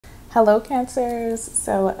Hello, Cancers.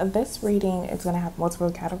 So this reading is going to have multiple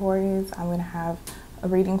categories. I'm going to have a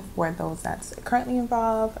reading for those that's currently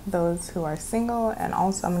involved, those who are single, and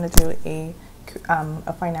also I'm going to do a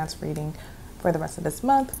finance reading for the rest of this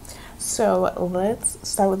month. So let's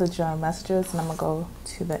start with the general messages, and I'm going to go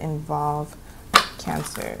to the involved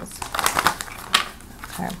Cancers.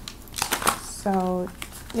 Okay. So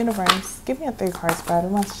universe, give me a 3-card spread.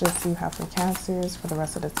 What messages do you have for Cancers for the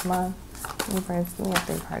rest of this month? Universe, give me a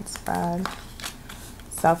 3-card spread.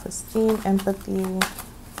 Self-esteem, empathy.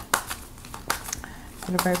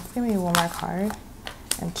 Universe, give me one more card.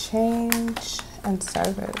 And change and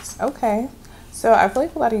service. Okay. So I feel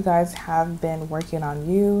like a lot of you guys have been working on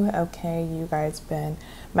you. Okay. You guys been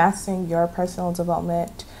mastering your personal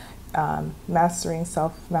development, mastering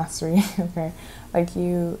self-mastery. Okay. Like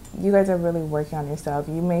you guys are really working on yourself.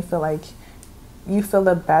 You may feel like you feel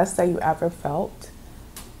the best that you ever felt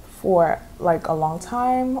for like a long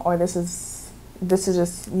time, or this is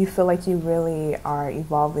just, you feel like you really are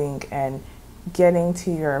evolving and getting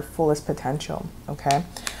to your fullest potential. Okay,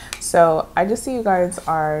 so I just see you guys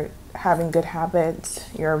are having good habits.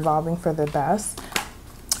 You're evolving for the best.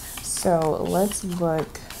 So let's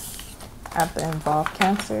look at the involved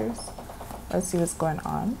Cancers. Let's see what's going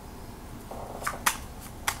on.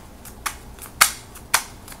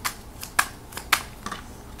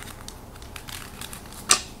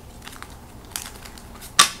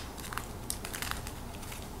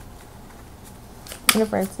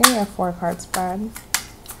 Universe, give me a 4-card spread.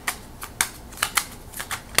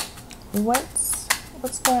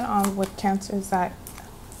 What's going on with Cancers that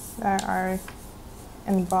are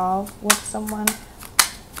involved with someone?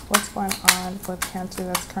 What's going on with Cancer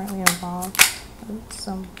that's currently involved with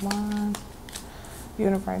someone?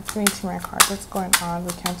 Universe, give me 2 more cards. What's going on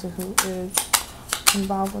with Cancer who is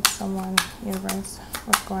involved with someone? Universe,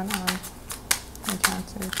 what's going on with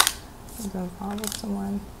Cancer who's involved with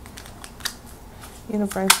someone?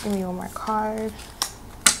 Universe, give me one more card.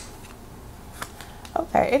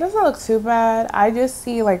 Okay, it doesn't look too bad. I just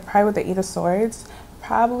see like probably with the 8 of Swords,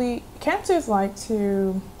 probably Cancers like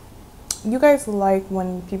to, you guys like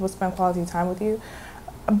when people spend quality time with you,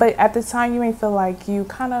 but at the time you may feel like you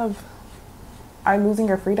kind of are losing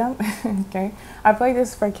your freedom. Okay, I feel like this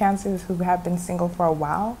is for Cancers who have been single for a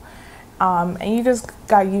while. And you just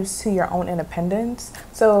got used to your own independence.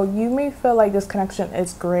 So you may feel like this connection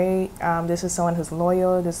is great. This is someone who's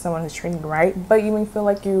loyal. This is someone who's treating you right. But you may feel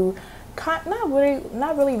like you not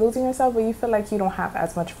really losing yourself, but you feel like you don't have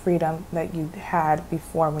as much freedom that you had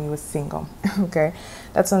before when you were single. Okay,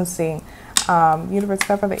 that's what I'm seeing. Universe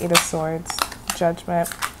card for the 8 of Swords,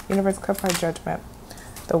 Judgment. Universe card for Judgment.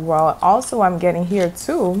 The World. Also, I'm getting here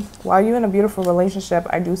too, while you're in a beautiful relationship,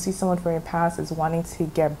 I do see someone from your past is wanting to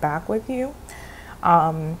get back with you.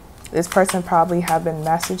 This person probably have been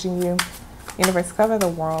messaging you. Universe, cover the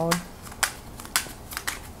World.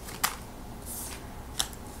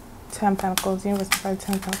 10 Pentacles. Universe, cover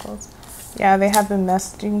 10 Pentacles. Yeah, they have been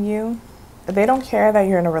messaging you. They don't care that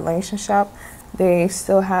you're in a relationship. They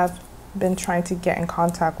still have been trying to get in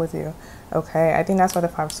contact with you. Okay, I think that's why the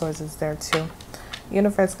 5 of Swords is there too.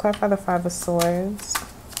 Universe, clarify the 5 of Swords.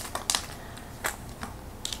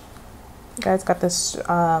 You guys got this,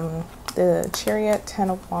 the Chariot, 10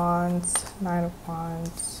 of Wands, 9 of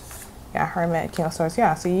Wands. Yeah, Hermit, King of Swords.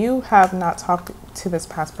 Yeah, so you have not talked to this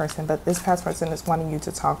past person, but this past person is wanting you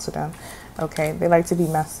to talk to them. Okay, they like to be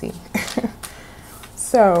messy.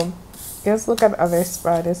 So let's look at the other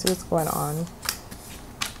spread and see what's going on.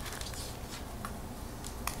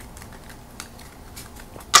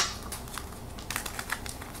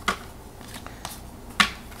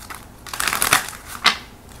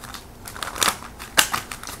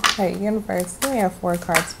 Hey, Universe, give me a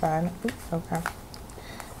 4-card spread. Oops, okay.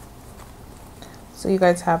 So you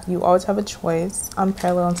guys have, you always have a choice.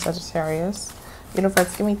 Unparalleled and Sagittarius.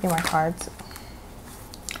 Universe, give me 3 more cards.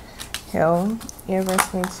 Hill. Universe,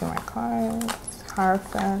 give me 2 more cards.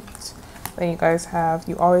 Hierophant. Then you guys have,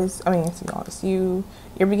 you're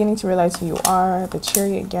beginning to realize who you are. The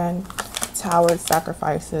Chariot again. Tower,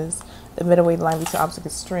 sacrifices. The middle line between opposite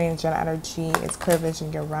extremes. General energy is clear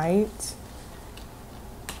vision, you're right.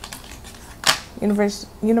 Universe,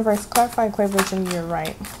 clarify, clear vision, you're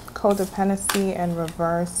right. Codependency and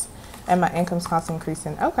reverse, and my income's constantly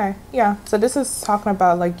increasing. Okay, yeah. So this is talking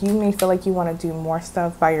about like you may feel like you want to do more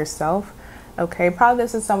stuff by yourself. Okay, probably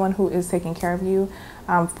this is someone who is taking care of you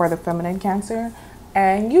for the feminine Cancer,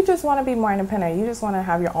 and you just want to be more independent. You just want to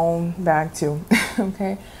have your own bag too.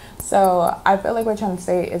 Okay, so I feel like what I'm trying to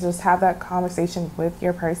say is just have that conversation with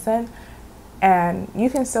your person. And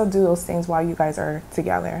you can still do those things while you guys are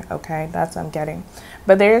together, okay? That's what I'm getting.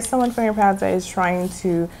 But there is someone from your past that is trying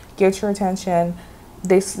to get your attention.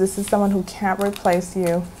 This is someone who can't replace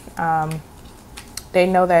you. They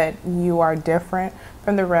know that you are different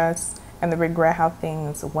from the rest and they regret how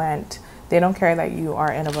things went. They don't care that you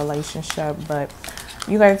are in a relationship, but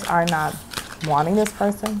you guys are not wanting this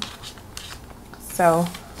person. So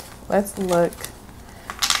let's look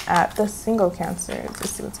at the single Cancers to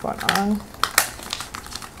see what's going on.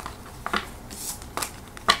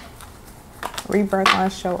 Rebirth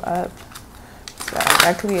want to show up. So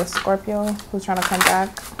that could be a Scorpio who's trying to come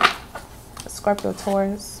back. A Scorpio,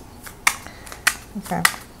 Taurus. Okay.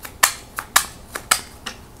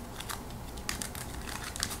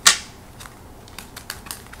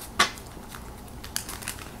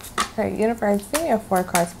 Okay, universe, give me a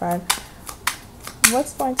 4-card spread.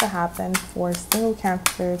 What's going to happen for single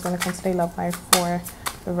Cancers when it comes to their love life for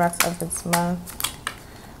the rest of this month?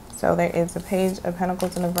 So there is a Page of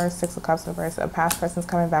Pentacles in reverse, 6 of Cups in reverse. A past person's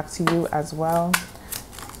coming back to you as well.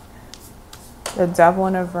 The Devil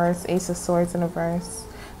in reverse, Ace of Swords in reverse.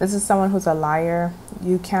 This is someone who's a liar.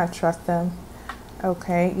 You can't trust them.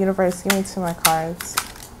 Okay, universe, give me 2 more cards.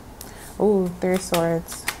 Ooh, 3 of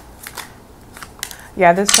Swords.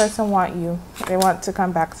 Yeah, this person want you. They want to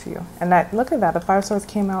come back to you. And that, look at that, the 5 of Swords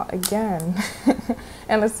came out again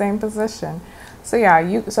in the same position. So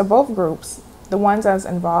yeah, so both groups, the ones that's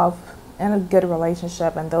involved in a good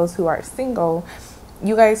relationship and those who are single,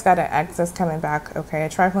 you guys got an ex that's coming back, okay? A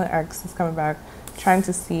trifling ex is coming back, trying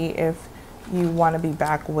to see if you want to be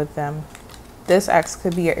back with them. This ex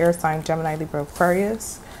could be an air sign, Gemini, Libra,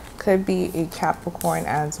 Aquarius. Could be a Capricorn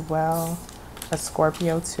as well, a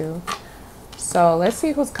Scorpio too. So let's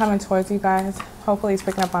see who's coming towards you guys. Hopefully he's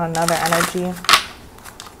picking up on another energy.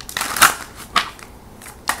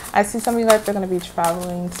 I see some of you guys are going to be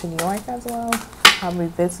traveling to New York as well. Probably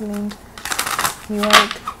visiting New York.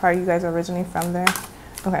 Probably you guys are originally from there.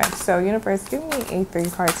 Okay, so universe, give me a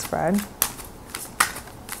 3-card spread.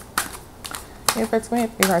 Universe, give me a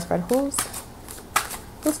 3-card spread.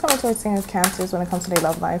 Who's coming towards single Cancers when it comes to their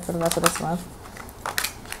love life for the rest of this month?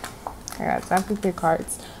 Okay, guys, I have 3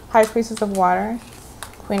 cards. High Priestess of Water,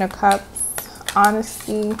 Queen of Cups,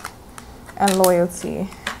 Honesty, and Loyalty.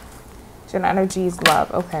 Your energy is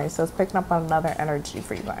love. Okay, so it's picking up on another energy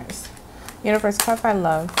for you guys. Universe, clarify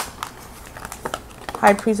love.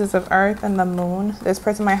 High Priestess of Earth and the Moon. This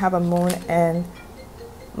person might have a Moon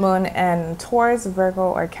and Taurus,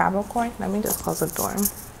 Virgo, or Capricorn. Let me just close the door.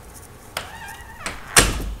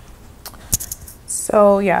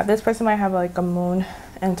 So yeah, this person might have like a Moon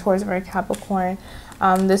and Taurus, Virgo, Capricorn.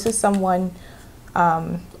 This is someone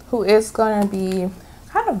who is going to be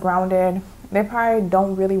kind of grounded. They probably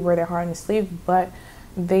don't really wear their heart on their sleeve, but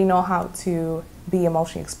they know how to be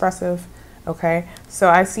emotionally expressive. Okay, so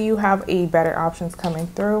I see you have a better options coming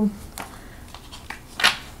through.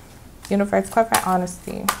 Universe, clarify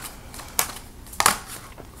honesty.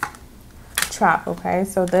 Trap. Okay,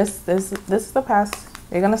 so this is the past.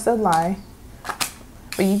 They're gonna still lie,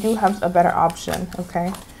 but you do have a better option.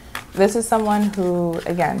 Okay, this is someone who,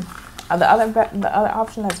 again, the other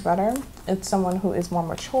option that's better. It's someone who is more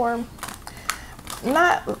mature.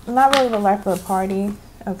 Not really the life of the party.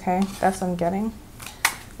 Okay, that's what I'm getting.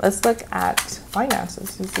 Let's look at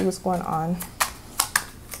finances to see what's going on.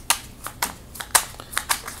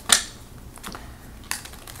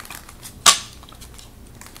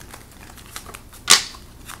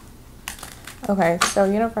 Okay, so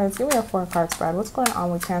universe, give me a 4-card spread. What's going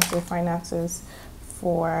on with Cancer finances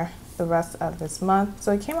for the rest of this month?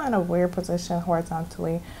 So it came out in a weird position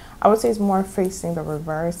horizontally. I would say it's more facing the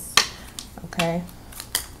reverse. Okay,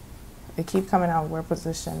 they keep coming out in weird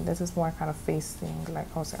position. This is more kind of facing, like,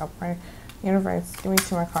 also upright. Universe, give me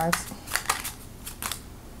 2 more cards.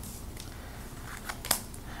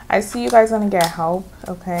 I see you guys gonna get help.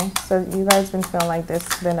 Okay, so you guys been feeling like this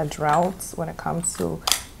has been a drought when it comes to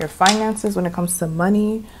your finances, when it comes to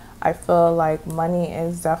money. I feel like money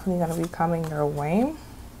is definitely going to be coming your way.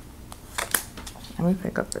 Let me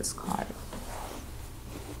pick up this card.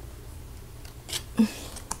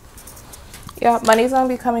 Yeah, money's going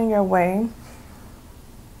to be coming your way.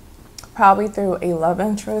 Probably through a love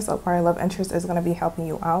interest, or probably love interest is going to be helping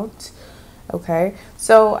you out. Okay,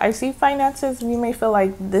 so I see finances. You may feel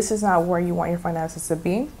like this is not where you want your finances to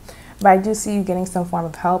be, but I do see you getting some form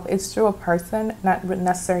of help. It's through a person, not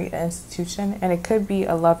necessarily an institution, and it could be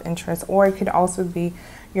a love interest, or it could also be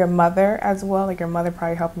your mother as well, like your mother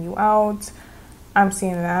probably helping you out. I'm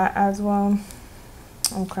seeing that as well.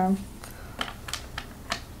 Okay.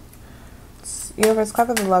 Universe,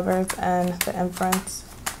 cover the Lovers and the Empress.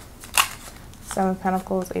 7 of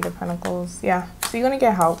Pentacles, 8 of Pentacles. Yeah, so you're going to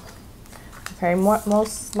get help. Okay,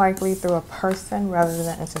 most likely through a person rather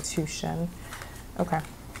than an institution. Okay.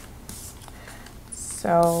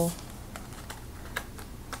 So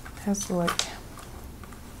let's look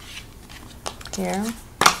here.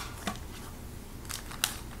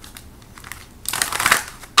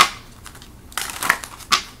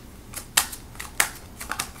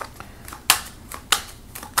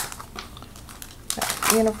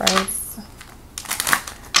 Universe,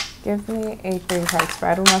 give me a 3-card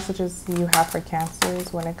spread. What messages do you have for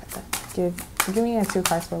Cancers when it give me a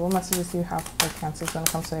 2-card spread? What messages do you have for Cancers when it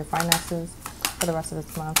comes to their finances for the rest of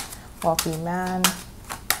this month? Wealthy man.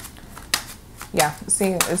 Yeah, see,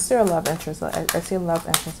 it's your love interest. I see love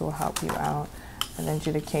interest will help you out. And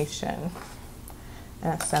adjudication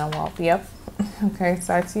and external wealth. Yep. Okay,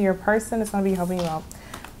 so I see your person is going to be helping you out.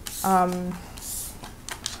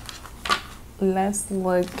 Let's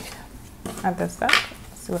look at this stuff.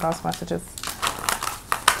 See what else messages.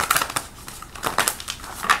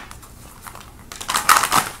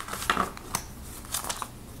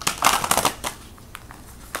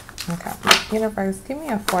 Okay. Universe, give me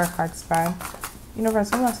a 4-card spread.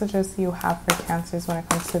 Universe, what messages do you have for Cancers when it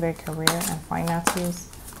comes to their career and finances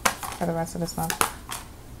for the rest of this month?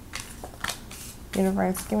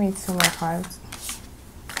 Universe, give me 2 more cards.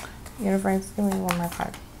 Universe, give me 1 more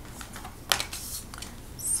card.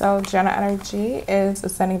 So general energy is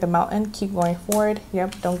ascending the mountain. Keep going forward.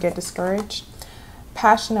 Yep, don't get discouraged.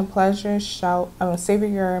 Passion and pleasure shall savor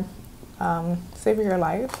your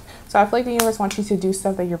life. So I feel like the universe wants you to do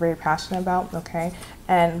stuff that you're very passionate about, okay?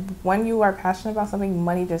 And when you are passionate about something,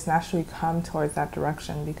 money just naturally come towards that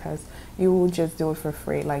direction because you will just do it for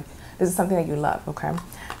free. Like, this is something that you love, okay?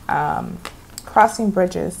 Crossing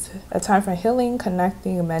bridges, a time for healing,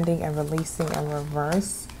 connecting, amending, and releasing in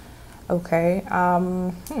reverse. Okay,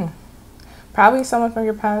 probably someone from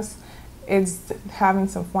your past is having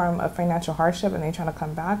some form of financial hardship and they're trying to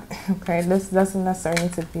come back. Okay, this doesn't necessarily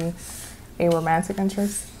need to be a romantic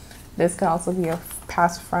interest. This could also be a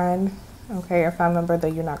past friend, okay, a family member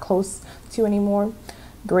that you're not close to anymore.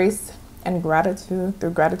 Grace and gratitude,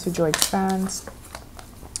 through gratitude, joy expands.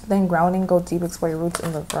 Then grounding, go deep, explore your roots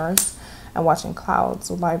in reverse, and watching clouds,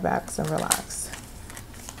 so lie back and relax.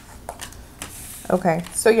 Okay,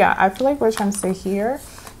 so yeah, I feel like what we're trying to say here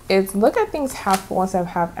is look at things half full instead of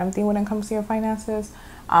half empty when it comes to your finances.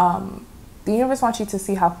 The universe wants you to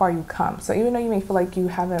see how far you come. So even though you may feel like you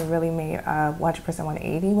haven't really made a 100%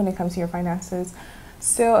 180 when it comes to your finances,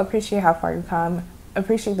 still appreciate how far you come.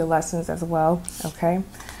 Appreciate the lessons as well, okay?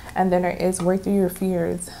 And then there is work through your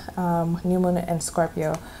fears, new moon and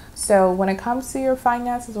Scorpio. So when it comes to your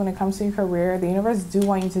finances, when it comes to your career, the universe do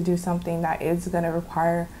want you to do something that is going to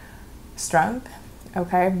require strength,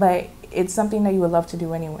 okay, but it's something that you would love to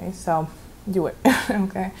do anyway, so do it.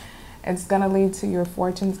 Okay, it's gonna lead to your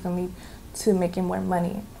fortune, it's gonna lead to making more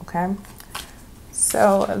money. Okay,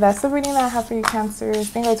 so that's the reading that I have for you, Cancers.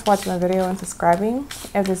 Thank you guys for watching my video and subscribing.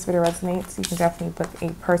 If this video resonates, you can definitely book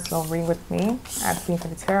a personal reading with me at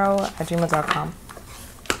Freda Tarot at gmail.com.